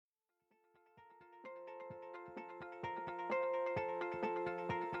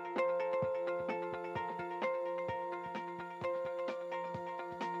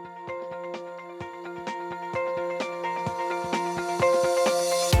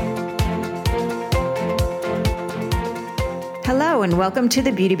Hello and welcome to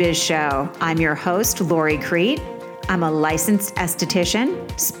the Beauty Biz Show. I'm your host, Lori Crete. I'm a licensed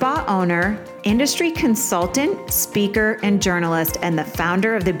esthetician, spa owner, industry consultant, speaker, and journalist, and the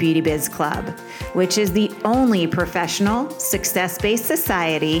founder of the Beauty Biz Club, which is the only professional, success-based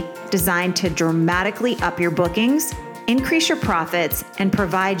society designed to dramatically up your bookings, increase your profits, and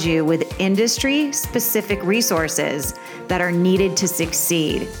provide you with industry-specific resources that are needed to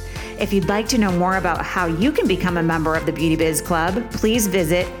succeed. If you'd like to know more about how you can become a member of the Beauty Biz Club, please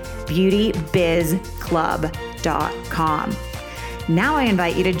visit beautybizclub.com. Now I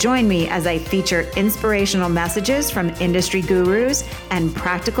invite you to join me as I feature inspirational messages from industry gurus and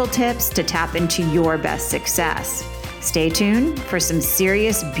practical tips to tap into your best success. Stay tuned for some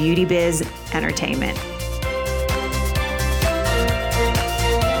serious beauty biz entertainment.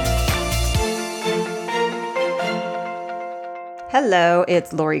 Hello,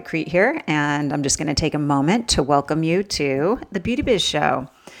 it's Lori Crete here, and I'm just going to take a moment to welcome you to the Beauty Biz Show.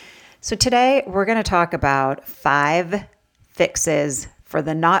 So today we're going to talk about 5 fixes for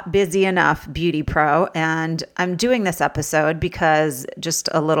the not busy enough beauty pro, and I'm doing this episode because just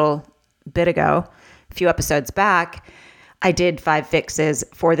a little bit ago, a few episodes back, I did 5 fixes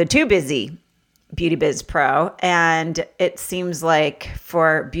for the too busy beauty biz pro, and it seems like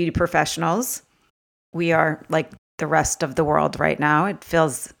for beauty professionals, we are like the rest of the world right now. It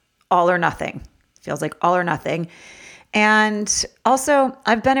feels all or nothing. It feels like all or nothing. And also,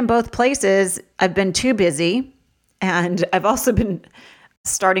 I've been in both places. I've been too busy, and I've also been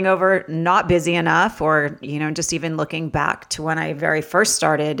starting over not busy enough, or, just even looking back to when I very first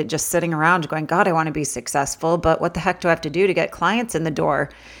started, just sitting around going, God, I want to be successful, but what the heck do I have to do to get clients in the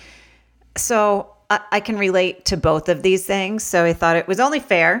door? So I can relate to both of these things. So I thought it was only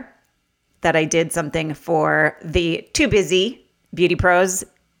fair that I did something for the too busy beauty pros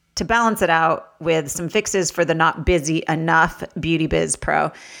to balance it out with some fixes for the not busy enough beauty biz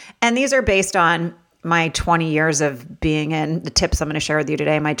pro. And these are based on my 20 years of being in the tips I'm going to share with you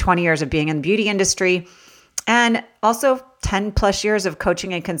today, my 20 years of being in the beauty industry, and also 10 plus years of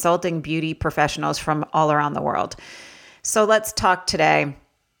coaching and consulting beauty professionals from all around the world. So let's talk today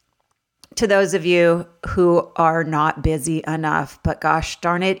to those of you who are not busy enough, but gosh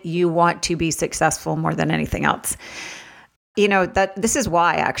darn it, you want to be successful more than anything else. That this is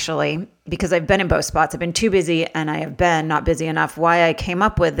why, actually, because I've been in both spots. I've been too busy and I have been not busy enough. Why I came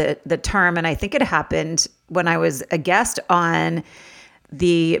up with the term, and I think it happened when I was a guest on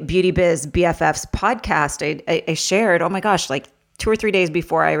the Beauty Biz BFFs podcast. I shared, oh my gosh, like 2 or 3 days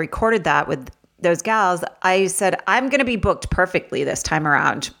before I recorded that with those gals, I said, I'm going to be booked perfectly this time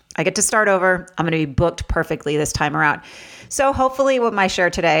around. I get to start over. I'm going to be booked perfectly this time around. So hopefully what my share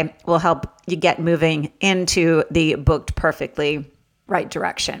today will help you get moving into the booked perfectly right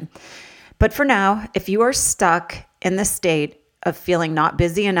direction. But for now, if you are stuck in the state of feeling not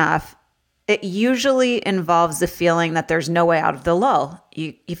busy enough, it usually involves the feeling that there's no way out of the lull.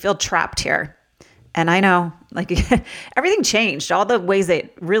 You feel trapped here. And I know, like everything changed. All the ways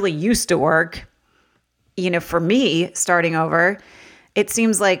it really used to work, for me starting over, it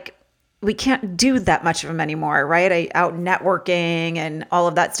seems like we can't do that much of them anymore, right? Out networking and all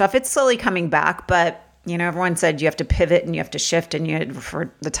of that stuff. It's slowly coming back, but everyone said you have to pivot and you have to shift, and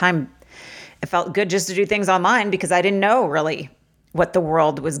for the time, it felt good just to do things online because I didn't know really what the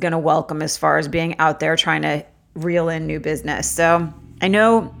world was going to welcome as far as being out there trying to reel in new business. So I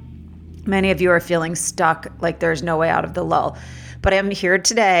know many of you are feeling stuck, like there's no way out of the lull, but I'm here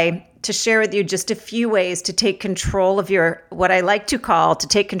today to share with you just a few ways to take control of what I like to call, to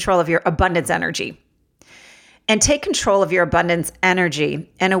take control of your abundance energy. And take control of your abundance energy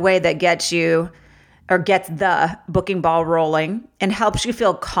in a way that gets you, or gets the booking ball rolling and helps you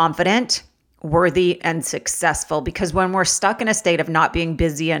feel confident, worthy, and successful. Because when we're stuck in a state of not being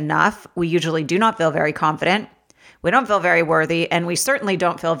busy enough, we usually do not feel very confident. We don't feel very worthy, and we certainly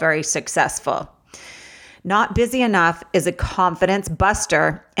don't feel very successful. Not busy enough is a confidence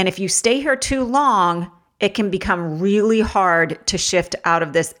buster. And if you stay here too long, it can become really hard to shift out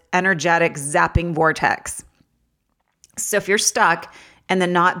of this energetic zapping vortex. So if you're stuck in the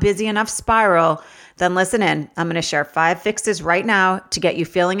not busy enough spiral, then listen in. I'm going to share 5 fixes right now to get you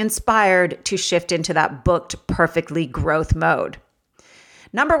feeling inspired to shift into that booked perfectly growth mode.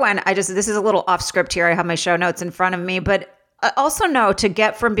 Number 1, this is a little off script here. I have my show notes in front of me, but also know to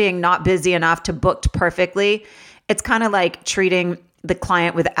get from being not busy enough to booked perfectly, it's kind of like treating the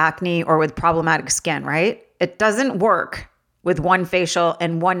client with acne or with problematic skin, right? It doesn't work with one facial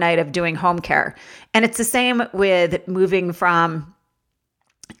and one night of doing home care. And it's the same with moving from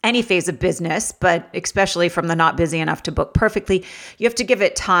any phase of business, but especially from the not busy enough to book perfectly, you have to give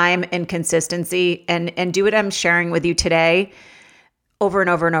it time and consistency and do what I'm sharing with you today over and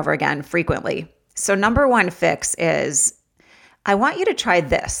over and over again frequently. So number one fix is I want you to try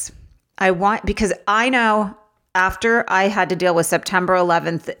this. Because I know after I had to deal with September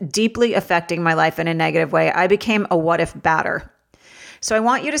 11th deeply affecting my life in a negative way, I became a what if batter. So I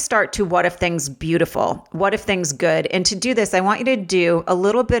want you to start to what if things beautiful, what if things good. And to do this, I want you to do a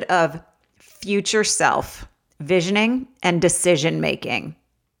little bit of future self visioning and decision making.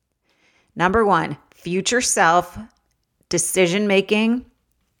 Number one, future self decision making,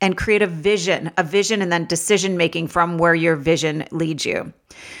 and create a vision and then decision making from where your vision leads you.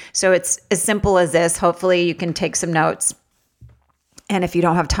 So it's as simple as this. Hopefully you can take some notes. And if you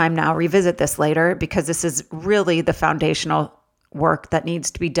don't have time now, revisit this later, because this is really the foundational work that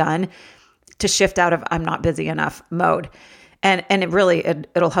needs to be done to shift out of I'm not busy enough mode. And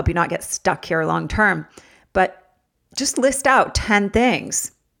it'll help you not get stuck here long term. But just list out 10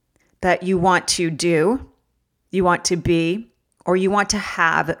 things that you want to do, you want to be, or you want to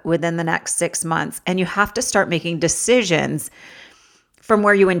have within the next 6 months. And you have to start making decisions from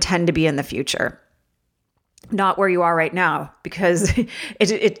where you intend to be in the future, not where you are right now, because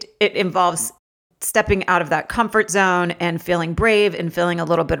it involves stepping out of that comfort zone and feeling brave and feeling a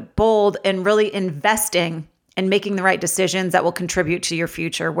little bit bold and really investing and making the right decisions that will contribute to your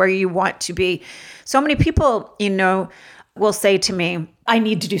future, where you want to be. So many people, will say to me, I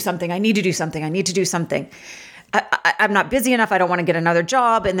need to do something. I need to do something. I need to do something. I'm not busy enough. I don't want to get another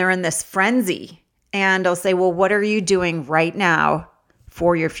job. And they're in this frenzy. And I'll say, well, what are you doing right now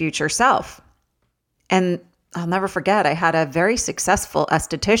for your future self? And I'll never forget, I had a very successful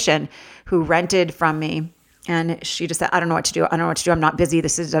esthetician who rented from me, and she just said, I don't know what to do. I don't know what to do. I'm not busy.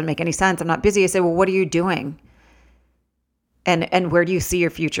 This doesn't make any sense. I'm not busy. I said, well, what are you doing? And where do you see your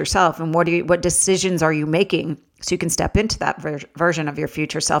future self? And what decisions are you making so you can step into that version of your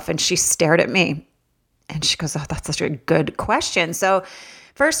future self? And she stared at me and she goes, oh, that's such a good question. So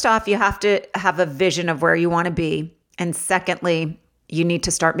first off, you have to have a vision of where you want to be. And secondly, you need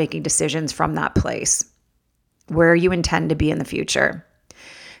to start making decisions from that place, where you intend to be in the future.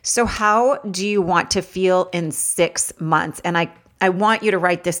 So how do you want to feel in 6 months? And I want you to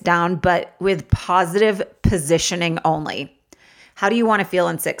write this down, but with positive positioning only. How do you want to feel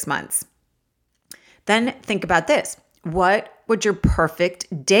in 6 months? Then think about this. What would your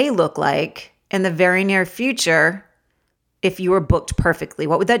perfect day look like in the very near future if you were booked perfectly?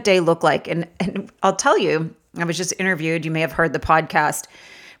 What would that day look like? And I'll tell you, I was just interviewed. You may have heard the podcast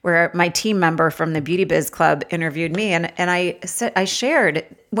where my team member from the Beauty Biz Club interviewed me. And I shared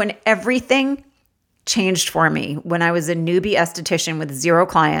when everything changed for me, when I was a newbie esthetician with 0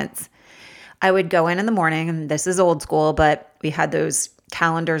 clients, I would go in the morning, and this is old school, but we had those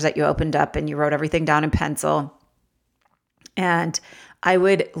calendars that you opened up and you wrote everything down in pencil. And I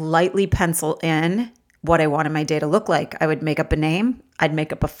would lightly pencil in what I wanted my day to look like. I would make up a name, I'd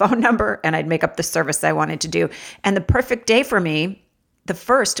make up a phone number, and I'd make up the service I wanted to do. And the perfect day for me, the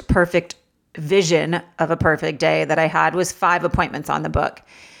first perfect vision of a perfect day that I had was 5 appointments on the book.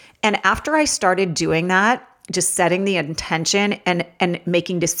 And after I started doing that, just setting the intention and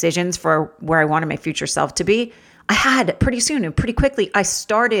making decisions for where I wanted my future self to be, I had pretty soon and pretty quickly, I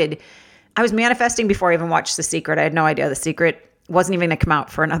was manifesting before I even watched The Secret. I had no idea The Secret wasn't even going to come out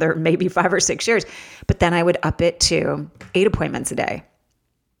for another maybe 5 or 6 years. But then I would up it to 8 appointments a day.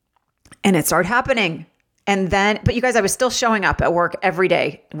 And it started happening. But you guys, I was still showing up at work every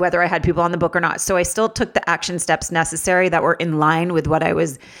day, whether I had people on the book or not. So I still took the action steps necessary that were in line with what I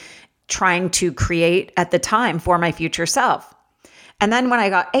was trying to create at the time for my future self. And then when I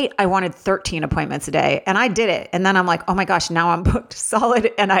got 8, I wanted 13 appointments a day, and I did it. And then I'm like, oh my gosh, now I'm booked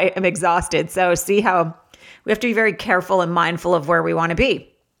solid and I am exhausted. So see how we have to be very careful and mindful of where we want to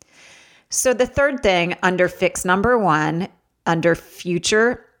be. So the third thing under fix number 1, under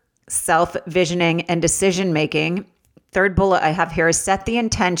future self-visioning and decision-making, third bullet I have here is set the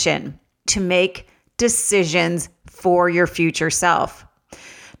intention to make decisions for your future self.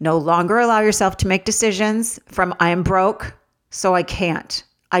 No longer allow yourself to make decisions from I am broke, so I can't.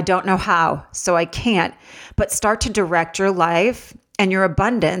 I don't know how, so I can't. But start to direct your life and your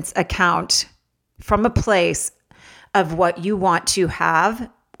abundance account from a place of what you want to have,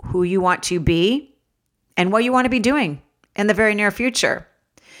 who you want to be, and what you want to be doing in the very near future.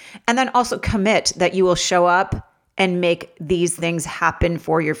 And then also commit that you will show up and make these things happen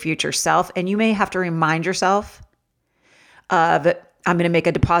for your future self. And you may have to remind yourself of, I'm going to make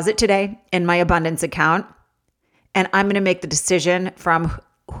a deposit today in my abundance account, and I'm going to make the decision from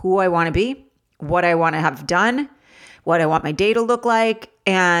who I want to be, what I want to have done, what I want my day to look like.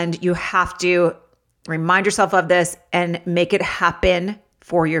 And you have to remind yourself of this and make it happen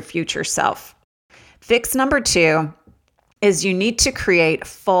for your future self. Fix number 2 is you need to create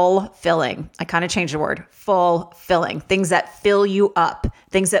fulfilling. I kind of changed the word, fulfilling, things that fill you up,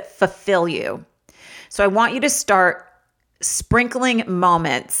 things that fulfill you. So I want you to start sprinkling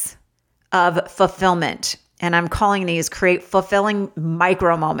moments of fulfillment. And I'm calling these create fulfilling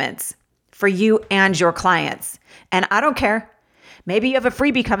micro moments for you and your clients. And I don't care. Maybe you have a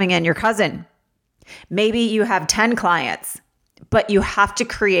freebie coming in, your cousin. Maybe you have 10 clients. But you have to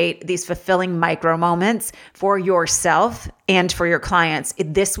create these fulfilling micro moments for yourself and for your clients.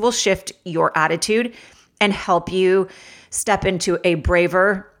 This will shift your attitude and help you step into a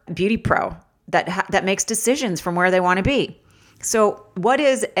braver beauty pro that makes decisions from where they want to be. So what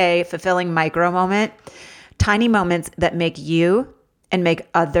is a fulfilling micro moment? Tiny moments that make you and make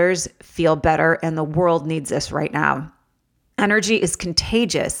others feel better. And the world needs this right now. Energy is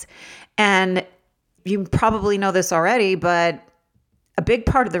contagious. And you probably know this already, but a big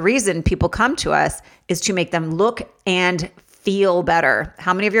part of the reason people come to us is to make them look and feel better.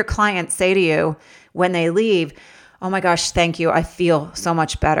 How many of your clients say to you when they leave, oh my gosh, thank you, I feel so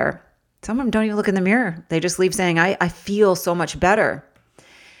much better? Some of them don't even look in the mirror. They just leave saying, I feel so much better.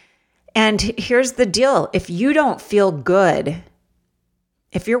 And here's the deal. If you don't feel good,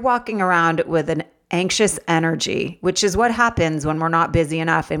 if you're walking around with an anxious energy, which is what happens when we're not busy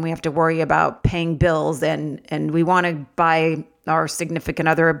enough and we have to worry about paying bills and we want to buy our significant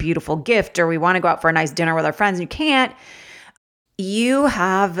other a beautiful gift, or we want to go out for a nice dinner with our friends, and you can't, you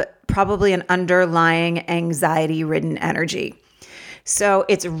have probably an underlying anxiety-ridden energy. So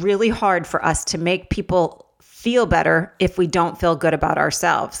it's really hard for us to make people feel better if we don't feel good about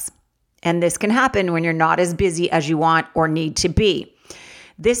ourselves. And this can happen when you're not as busy as you want or need to be.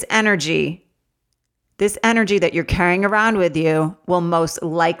 This energy that you're carrying around with you will most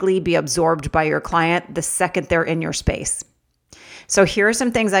likely be absorbed by your client the second they're in your space. So here are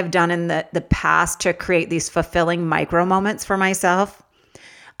some things I've done in the past to create these fulfilling micro moments for myself.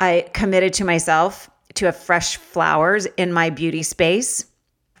 I committed to myself to have fresh flowers in my beauty space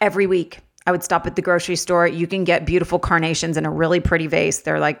every week. I would stop at the grocery store. You can get beautiful carnations in a really pretty vase.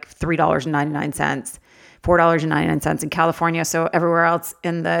 They're like $3.99, $4.99 in California. So everywhere else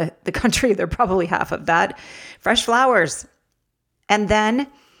in the country, they're probably half of that. Fresh flowers. And then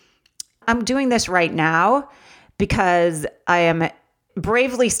I'm doing this right now because I am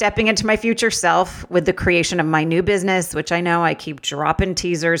bravely stepping into my future self with the creation of my new business, which I know I keep dropping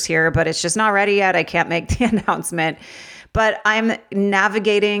teasers here, but it's just not ready yet. I can't make the announcement, but I'm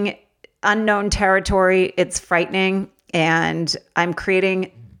navigating unknown territory. It's frightening, and I'm creating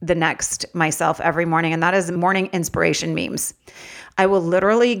the next myself every morning, and that is morning inspiration memes. I will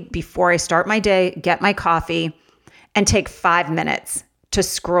literally, before I start my day, get my coffee and take 5 minutes to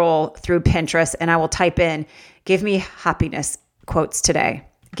scroll through Pinterest, and I will type in, give me happiness quotes today.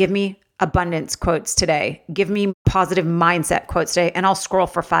 Give me abundance quotes today. Give me positive mindset quotes today. And I'll scroll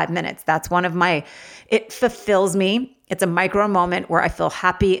for 5 minutes. That's it fulfills me. It's a micro moment where I feel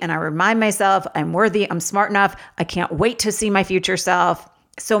happy and I remind myself I'm worthy. I'm smart enough. I can't wait to see my future self.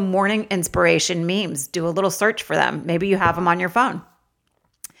 So morning inspiration memes, do a little search for them. Maybe you have them on your phone.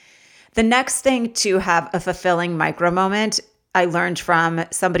 The next thing to have a fulfilling micro moment, I learned from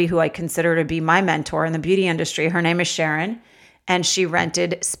somebody who I consider to be my mentor in the beauty industry. Her name is Sharon, and she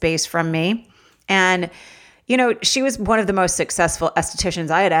rented space from me. And, she was one of the most successful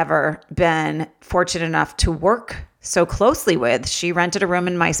estheticians I had ever been fortunate enough to work so closely with. She rented a room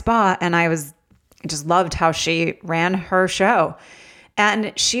in my spa, and I just loved how she ran her show.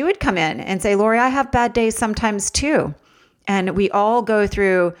 And she would come in and say, Lori, I have bad days sometimes too. And we all go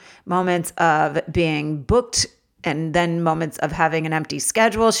through moments of being booked and then moments of having an empty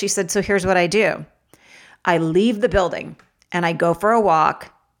schedule. She said, so here's what I do. I leave the building and I go for a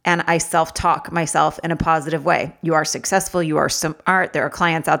walk and I self-talk myself in a positive way. You are successful. You are smart. There are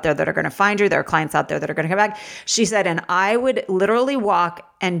clients out there that are going to find you. There are clients out there that are going to come back. She said, and I would literally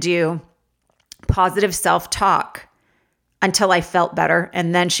walk and do positive self-talk until I felt better.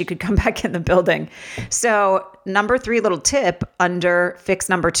 And then she could come back in the building. So number 3 little tip under fix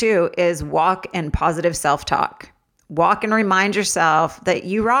number 2 is walk and positive self-talk. Walk and remind yourself that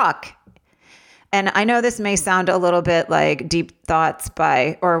you rock. And I know this may sound a little bit like deep thoughts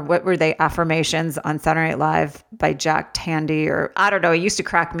or what were they, affirmations on Saturday Night Live by Jack Tandy, or I don't know. It used to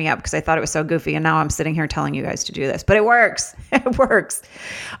crack me up because I thought it was so goofy. And now I'm sitting here telling you guys to do this, but it works. It works.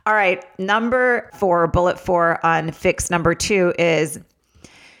 All right. Number 4, bullet 4 on fix number 2 is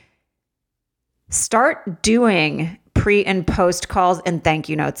start doing pre and post calls and thank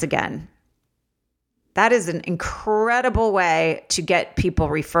you notes again. That is an incredible way to get people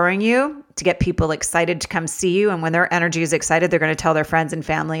referring you, to get people excited to come see you. And when their energy is excited, they're going to tell their friends and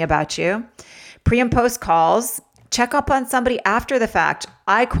family about you. Pre and post calls. Check up on somebody after the fact.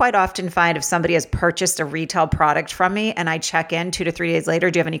 I quite often find if somebody has purchased a retail product from me and I check in 2 to 3 days later,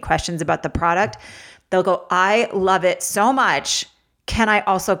 do you have any questions about the product? They'll go, I love it so much. Can I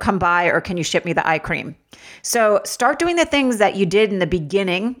also come by, or can you ship me the eye cream? So start doing the things that you did in the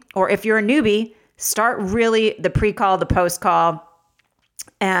beginning, or if you're a newbie, start really the pre-call, the post-call,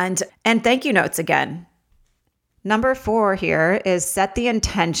 and thank you notes again. Number 4 here is set the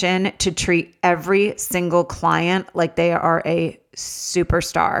intention to treat every single client like they are a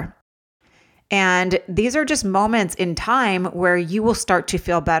superstar. And these are just moments in time where you will start to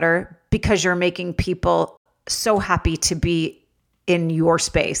feel better because you're making people so happy to be in your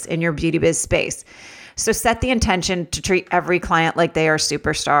space, in your beauty biz space. So set the intention to treat every client like they are a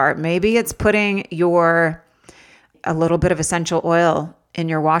superstar. Maybe it's putting a little bit of essential oil in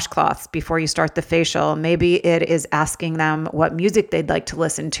your washcloths before you start the facial. Maybe it is asking them what music they'd like to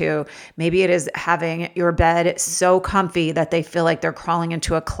listen to. Maybe it is having your bed so comfy that they feel like they're crawling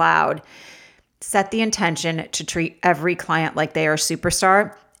into a cloud. Set the intention to treat every client like they are a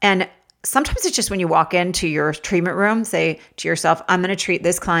superstar. And sometimes it's just when you walk into your treatment room, say to yourself, I'm going to treat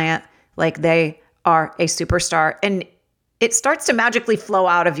this client like they are a superstar. And it starts to magically flow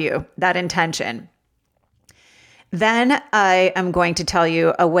out of you, that intention. Then I am going to tell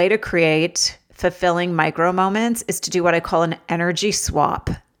you a way to create fulfilling micro moments is to do what I call an energy swap.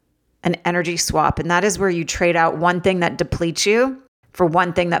 An energy swap. And that is where you trade out one thing that depletes you for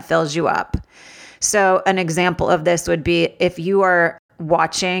one thing that fills you up. So an example of this would be if you are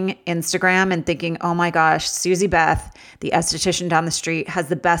watching Instagram and thinking, oh my gosh, Susie Beth, the esthetician down the street, has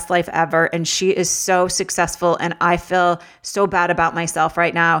the best life ever. And she is so successful. And I feel so bad about myself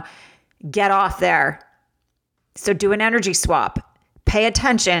right now. Get off there. So do an energy swap. Pay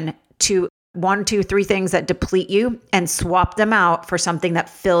attention to 1, 2, 3 things that deplete you and swap them out for something that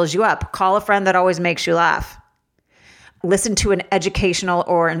fills you up. Call a friend that always makes you laugh. Listen to an educational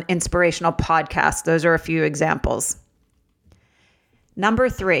or an inspirational podcast. Those are a few examples. Number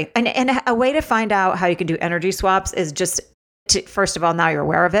 3, and a way to find out how you can do energy swaps is just to, first of all, now you're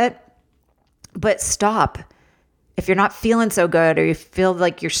aware of it, but stop. If you're not feeling so good or you feel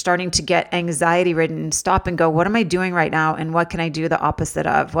like you're starting to get anxiety ridden, stop and go, what am I doing right now? And what can I do the opposite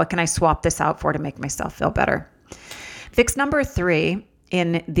of? What can I swap this out for to make myself feel better? Fix number 3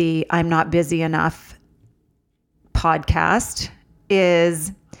 in the I'm Not Busy Enough podcast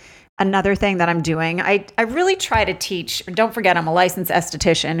is another thing that I'm doing. I really try to teach. Don't forget, I'm a licensed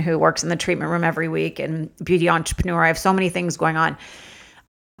esthetician who works in the treatment room every week and beauty entrepreneur. I have so many things going on.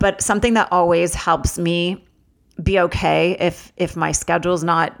 But something that always helps me be okay if my schedule's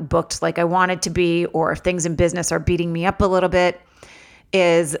not booked like I want it to be, or if things in business are beating me up a little bit,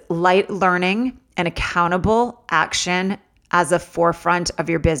 is light learning and accountable action as a forefront of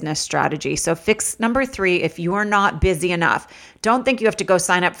your business strategy. So fix number 3, if you are not busy enough, don't think you have to go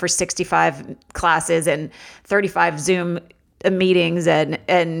sign up for 65 classes and 35 Zoom meetings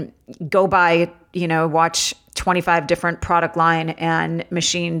and go buy, watch 25 different product line and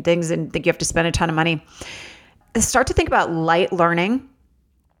machine things and think you have to spend a ton of money. Start to think about light learning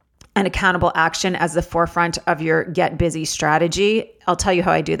and accountable action as the forefront of your get busy strategy. I'll tell you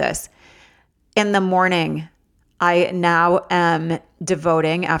how I do this. In the morning, I now am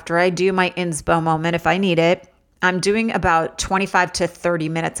devoting, after I do my inspo moment, if I need it, I'm doing about 25 to 30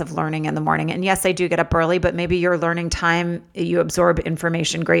 minutes of learning in the morning. And yes, I do get up early, but maybe your learning time, you absorb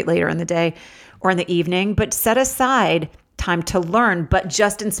information great later in the day or in the evening, but set aside time to learn, but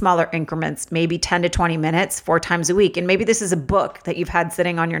just in smaller increments, maybe 10 to 20 minutes, 4 times a week. And maybe this is a book that you've had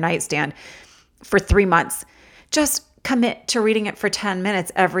sitting on your nightstand for 3 months. Just commit to reading it for 10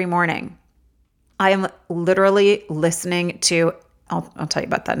 minutes every morning. I am literally listening to, I'll tell you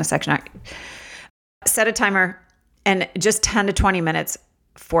about that in a section. Set a timer and just 10 to 20 minutes,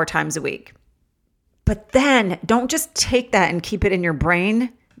 4 times a week. But then don't just take that and keep it in your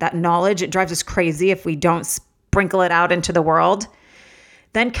brain, that knowledge. It drives us crazy if we don't sprinkle it out into the world.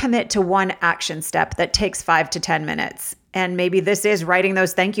 Then commit to one action step that takes 5 to 10 minutes. And maybe this is writing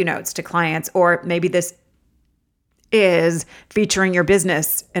those thank you notes to clients, or maybe this is featuring your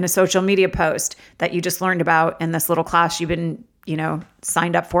business in a social media post that you just learned about in this little class you've been,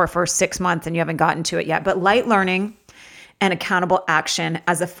 signed up for 6 months and you haven't gotten to it yet. But light learning and accountable action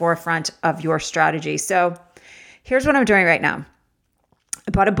as a forefront of your strategy. So here's what I'm doing right now.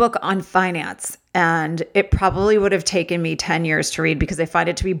 I bought a book on finance, And it probably would have taken me 10 years to read because I find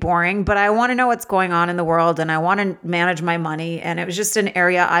it to be boring, but I want to know what's going on in the world and I want to manage my money. And it was just an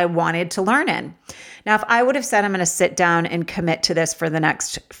area I wanted to learn in. Now, if I would have said I'm going to sit down and commit to this for the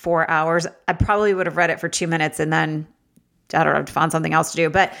next 4 hours, I probably would have read it for 2 minutes and then, I don't know, found something else to do.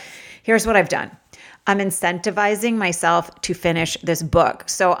 But here's what I've done. I'm incentivizing myself to finish this book.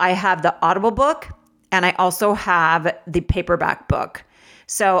 So I have the Audible book and I also have the paperback book.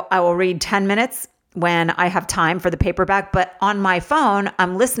 So I will read 10 minutes when I have time for the paperback, but on my phone,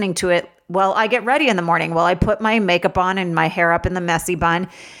 I'm listening to it while I get ready in the morning, while I put my makeup on and my hair up in the messy bun.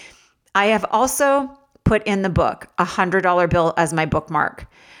 I have also put in the book a $100 bill as my bookmark.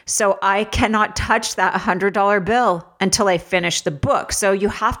 So I cannot touch that $100 bill until I finish the book. So you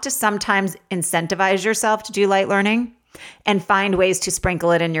have to sometimes incentivize yourself to do light learning and find ways to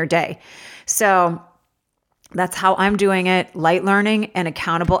sprinkle it in your day. So that's how I'm doing it, light learning and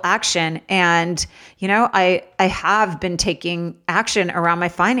accountable action. And, I have been taking action around my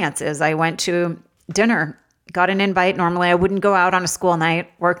finances. I went to dinner, got an invite. Normally I wouldn't go out on a school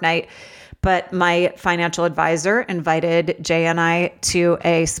night, work night, but my financial advisor invited Jay and I to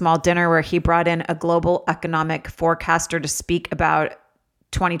a small dinner where he brought in a global economic forecaster to speak about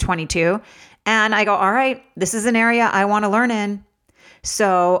 2022. And I go, all right, this is an area I want to learn in.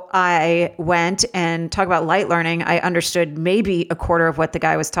 So I went and talked about light learning. I understood maybe a quarter of what the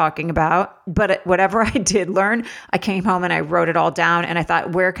guy was talking about, but whatever I did learn, I came home and I wrote it all down. And I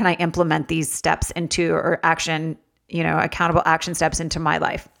thought, where can I implement these steps into, or action, accountable action steps into my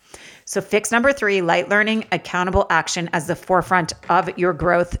life? So fix number 3, light learning, accountable action as the forefront of your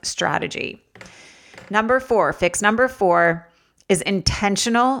growth strategy. Fix number 4 is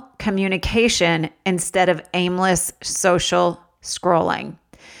intentional communication instead of aimless social scrolling.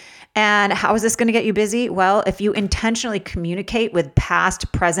 And how is this going to get you busy? Well, if you intentionally communicate with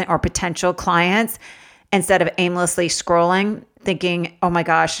past, present, or potential clients instead of aimlessly scrolling, thinking, oh my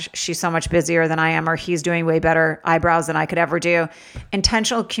gosh, she's so much busier than I am, or he's doing way better eyebrows than I could ever do.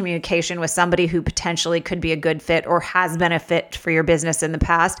 Intentional communication with somebody who potentially could be a good fit or has been a fit for your business in the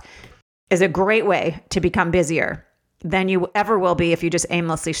past is a great way to become busier than you ever will be if you just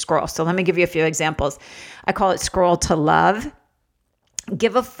aimlessly scroll. So let me give you a few examples. I call it scroll to love.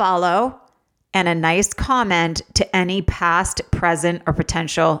 Give a follow and a nice comment to any past, present, or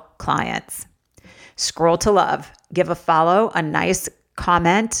potential clients. Scroll to love. Give a follow, a nice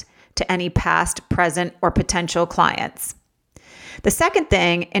comment to any past, present, or potential clients. The second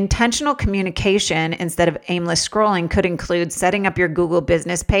thing, intentional communication instead of aimless scrolling, could include setting up your Google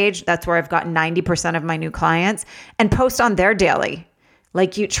business page. That's where I've gotten 90% of my new clients, and post on there daily.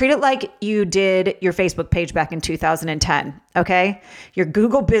 Like, you treat it like you did your Facebook page back in 2010, okay? Your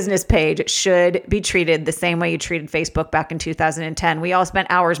Google business page should be treated the same way you treated Facebook back in 2010. We all spent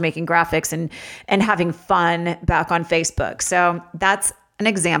hours making graphics and having fun back on Facebook. So that's an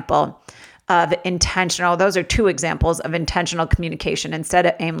example of intentional. Those are 2 examples of intentional communication instead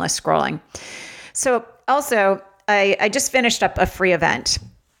of aimless scrolling. So also, I just finished up a free event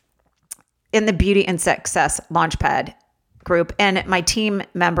in the Beauty and Success Launchpad group, and my team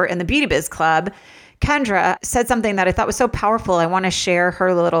member in the Beauty Biz Club, Kendra, said something that I thought was so powerful. I want to share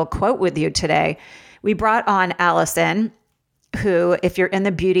her little quote with you today. We brought on Allison, who, if you're in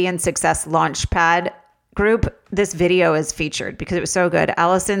the Beauty and Success Launchpad group, this video is featured because it was so good.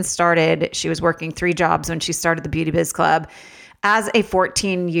 Allison she was working 3 jobs when she started the Beauty Biz Club. As a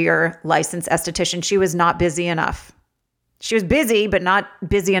 14-year licensed esthetician, she was not busy enough. She was busy, but not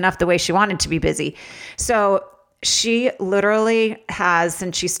busy enough the way she wanted to be busy. So she literally has,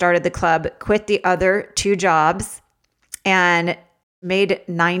 since she started the club, quit the other 2 jobs and made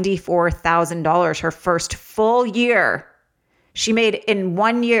 $94,000 her first full year. She made in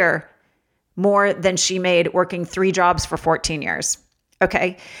 1 year more than she made working 3 jobs for 14 years.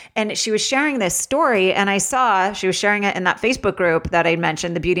 Okay. And she was sharing this story, and I saw she was sharing it in that Facebook group that I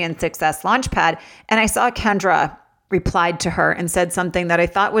mentioned, the Beauty and Success Launchpad. And I saw Kendra replied to her and said something that I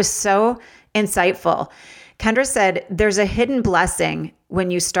thought was so insightful. Kendra said, there's a hidden blessing when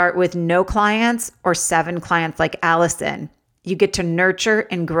you start with no clients or 7 clients like Allison. You get to nurture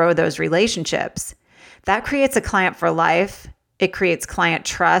and grow those relationships. That creates a client for life. It creates client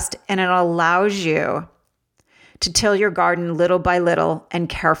trust, and it allows you to till your garden little by little and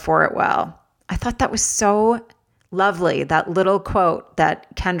care for it well. I thought that was so lovely, that little quote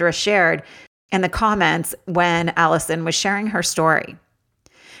that Kendra shared in the comments when Allison was sharing her story.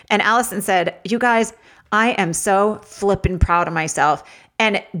 And Allison said, you guys, I am so flippin' proud of myself.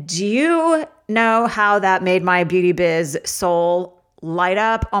 And do you know how that made my beauty biz soul light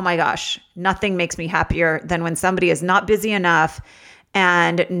up? Oh my gosh, nothing makes me happier than when somebody is not busy enough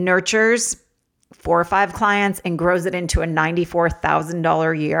and nurtures 4 or 5 clients and grows it into a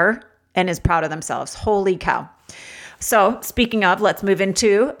 $94,000 year and is proud of themselves. Holy cow. So speaking of, let's move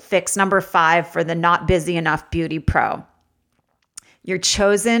into fix number 5 for the not busy enough beauty pro. Your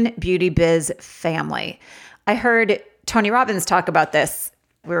chosen beauty biz family. I heard Tony Robbins talk about this.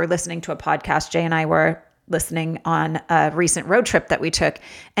 We were listening to a podcast. Jay and I were listening on a recent road trip that we took.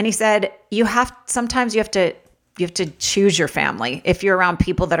 And he said, sometimes you have to choose your family. If you're around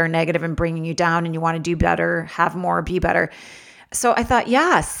people that are negative and bringing you down and you want to do better, have more, be better. So I thought,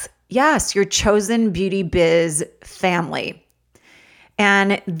 yes, your chosen beauty biz family.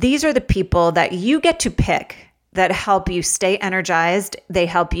 And these are the people that you get to pick that help you stay energized. They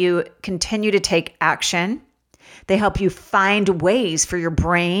help you continue to take action. They help you find ways for your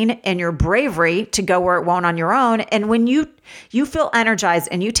brain and your bravery to go where it won't on your own. And when you feel energized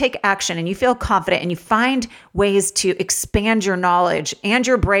and you take action and you feel confident and you find ways to expand your knowledge and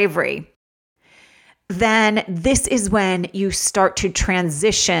your bravery, then this is when you start to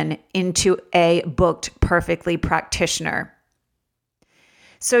transition into a booked perfectly practitioner.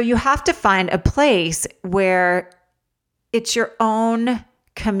 So you have to find a place where it's your own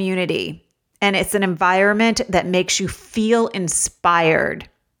community. And it's an environment that makes you feel inspired.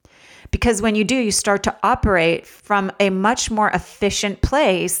 Because when you do, you start to operate from a much more efficient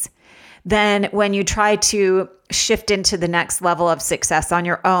place than when you try to shift into the next level of success on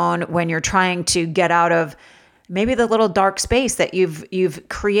your own, when you're trying to get out of maybe the little dark space that you've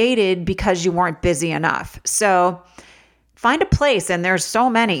created because you weren't busy enough. So find a place, and there's so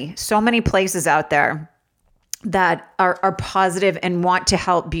many places out there that are positive and want to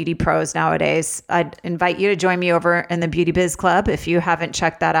help beauty pros nowadays. I'd invite you to join me over in the Beauty Biz Club if you haven't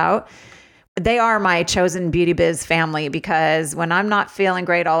checked that out. They are my chosen beauty biz family because when I'm not feeling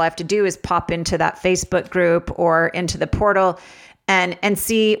great, all I have to do is pop into that Facebook group or into the portal and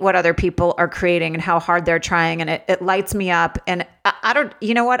see what other people are creating and how hard they're trying. And it lights me up. And I don't,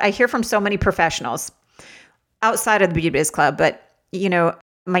 you know what? I hear from so many professionals outside of the Beauty Biz Club, but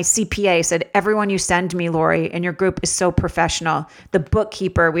my CPA said, everyone you send me, Lori, and your group is so professional. The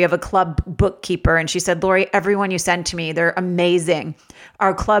bookkeeper, we have a club bookkeeper, and she said, Lori, everyone you send to me, they're amazing.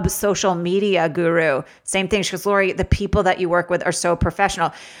 Our club social media guru, same thing. She goes, Lori, the people that you work with are so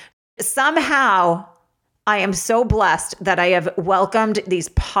professional. Somehow, I am so blessed that I have welcomed these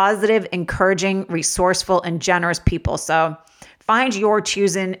positive, encouraging, resourceful, and generous people. So find your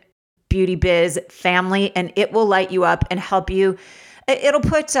chosen beauty biz family, and it will light you up and help you. It'll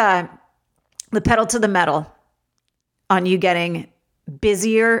put the pedal to the metal on you getting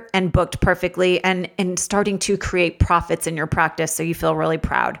busier and booked perfectly and starting to create profits in your practice so you feel really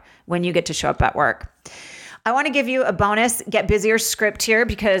proud when you get to show up at work. I want to give you a bonus Get Busier script here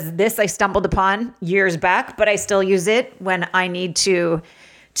because this I stumbled upon years back, but I still use it when I need to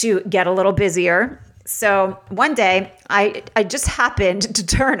get a little busier. So one day I just happened to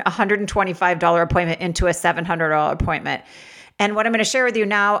turn a $125 appointment into a $700 appointment. And what I'm going to share with you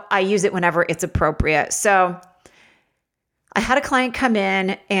now, I use it whenever it's appropriate. So I had a client come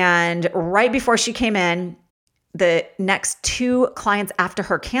in, and right before she came in, the next 2 clients after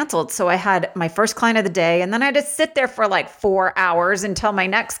her canceled. So I had my first client of the day, and then I had to sit there for like 4 hours until my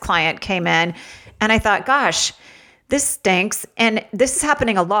next client came in. And I thought, gosh, this stinks. And this is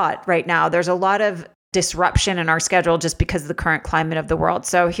happening a lot right now. There's a lot of disruption in our schedule just because of the current climate of the world.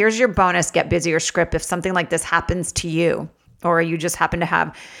 So here's your bonus Get Busier script if something like this happens to you, or you just happen to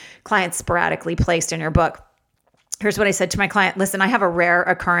have clients sporadically placed in your book. Here's what I said to my client. Listen, I have a rare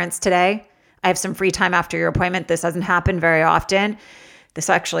occurrence today. I have some free time after your appointment. This doesn't happen very often. This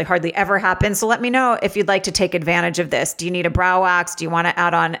actually hardly ever happens. So let me know if you'd like to take advantage of this. Do you need a brow wax? Do you want to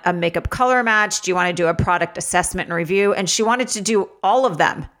add on a makeup color match? Do you want to do a product assessment and review? And she wanted to do all of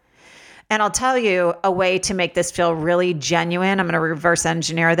them. And I'll tell you a way to make this feel really genuine. I'm going to reverse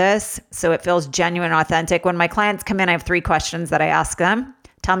engineer this so it feels genuine and authentic. When my clients come in, I have 3 questions that I ask them.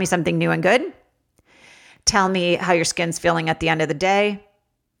 Tell me something new and good. Tell me how your skin's feeling at the end of the day.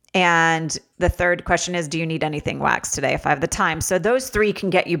 And the third question is, do you need anything waxed today if I have the time? So those 3 can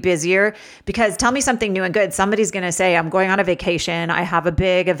get you busier because tell me something new and good. Somebody's going to say, I'm going on a vacation. I have a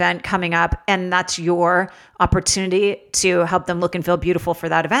big event coming up. And that's your opportunity to help them look and feel beautiful for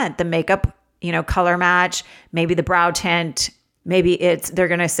that event. The makeup, color match, maybe the brow tint, maybe they're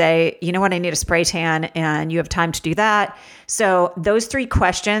going to say, you know what, I need a spray tan and you have time to do that. So those 3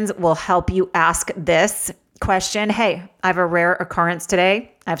 questions will help you ask this question. Hey, I have a rare occurrence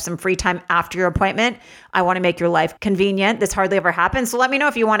today. I have some free time after your appointment. I want to make your life convenient. This hardly ever happens. So let me know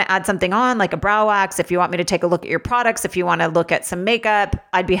if you want to add something on, like a brow wax, if you want me to take a look at your products, if you want to look at some makeup,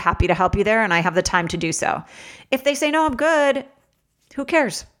 I'd be happy to help you there. And I have the time to do so. If they say, no, I'm good, who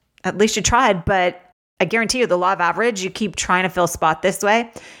cares? at least you tried, but I guarantee you the law of average, you keep trying to fill a spot this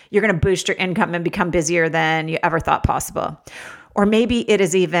way, you're going to boost your income and become busier than you ever thought possible. Or maybe it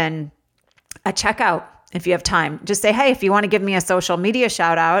is even a checkout if you have time. Just say, hey, if you want to give me a social media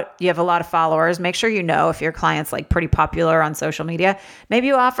shout out, you have a lot of followers, make sure you know if your client's like pretty popular on social media, maybe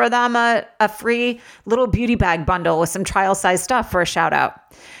you offer them a free little beauty bag bundle with some trial size stuff for a shout out.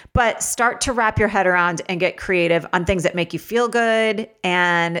 But start to wrap your head around and get creative on things that make you feel good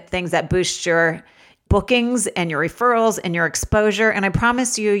and things that boost your bookings and your referrals and your exposure. And I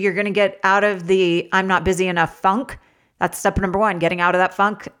promise you, you're going to get out of the I'm not busy enough funk. That's step number 1, getting out of that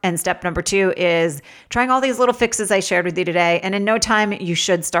funk. And step number 2 is trying all these little fixes I shared with you today. And in no time, you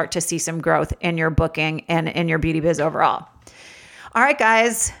should start to see some growth in your booking and in your beauty biz overall. All right,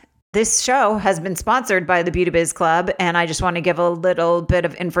 guys. This show has been sponsored by the Beauty Biz Club. And I just want to give a little bit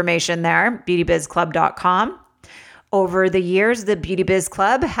of information there, beautybizclub.com. Over the years, the Beauty Biz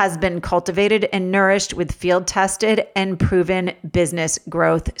Club has been cultivated and nourished with field-tested and proven business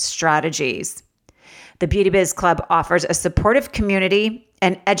growth strategies. The Beauty Biz Club offers a supportive community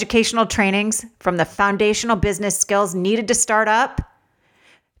and educational trainings from the foundational business skills needed to start up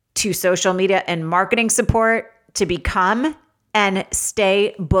to social media and marketing support to become and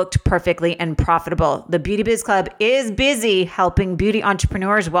stay booked perfectly and profitable. The Beauty Biz Club is busy helping beauty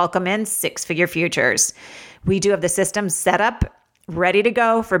entrepreneurs welcome in six-figure futures. We do have the systems set up, ready to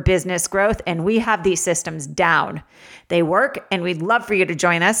go for business growth, and we have these systems down. They work, and we'd love for you to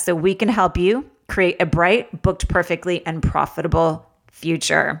join us so we can help you create a bright, booked perfectly, and profitable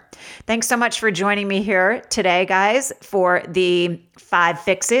future. Thanks so much for joining me here today, guys, for the 5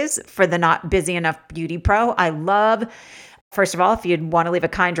 fixes for the Not Busy Enough Beauty Pro. I love, first of all, if you'd want to leave a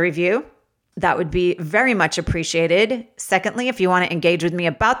kind review, that would be very much appreciated. Secondly, if you want to engage with me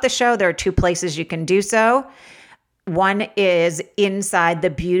about the show, there are 2 places you can do so. One is inside the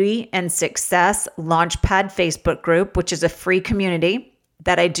Beauty and Success Launchpad Facebook group, which is a free community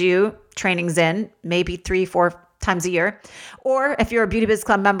that I do trainings in, maybe 3-4 times a year. Or if you're a Beauty Biz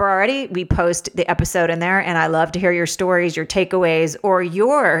Club member already, we post the episode in there, and I love to hear your stories, your takeaways, or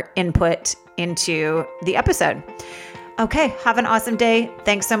your input into the episode. Okay, have an awesome day.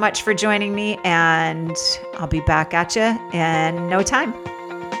 Thanks so much for joining me, and I'll be back at you in no time.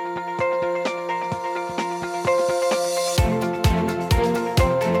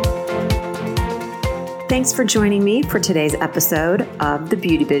 Thanks for joining me for today's episode of the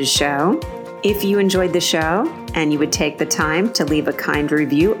Beauty Biz Show. If you enjoyed the show and you would take the time to leave a kind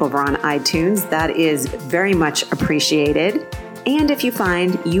review over on iTunes, that is very much appreciated. And if you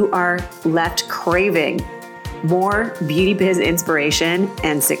find you are left craving more beauty biz inspiration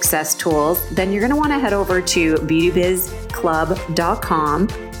and success tools, then you're going to want to head over to beautybizclub.com,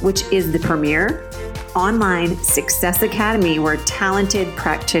 which is the premier online success academy where talented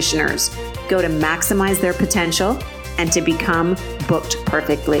practitioners go to maximize their potential and to become booked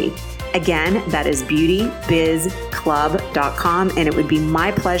perfectly. Again, that is beautybizclub.com, and it would be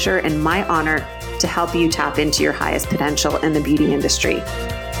my pleasure and my honor to help you tap into your highest potential in the beauty industry.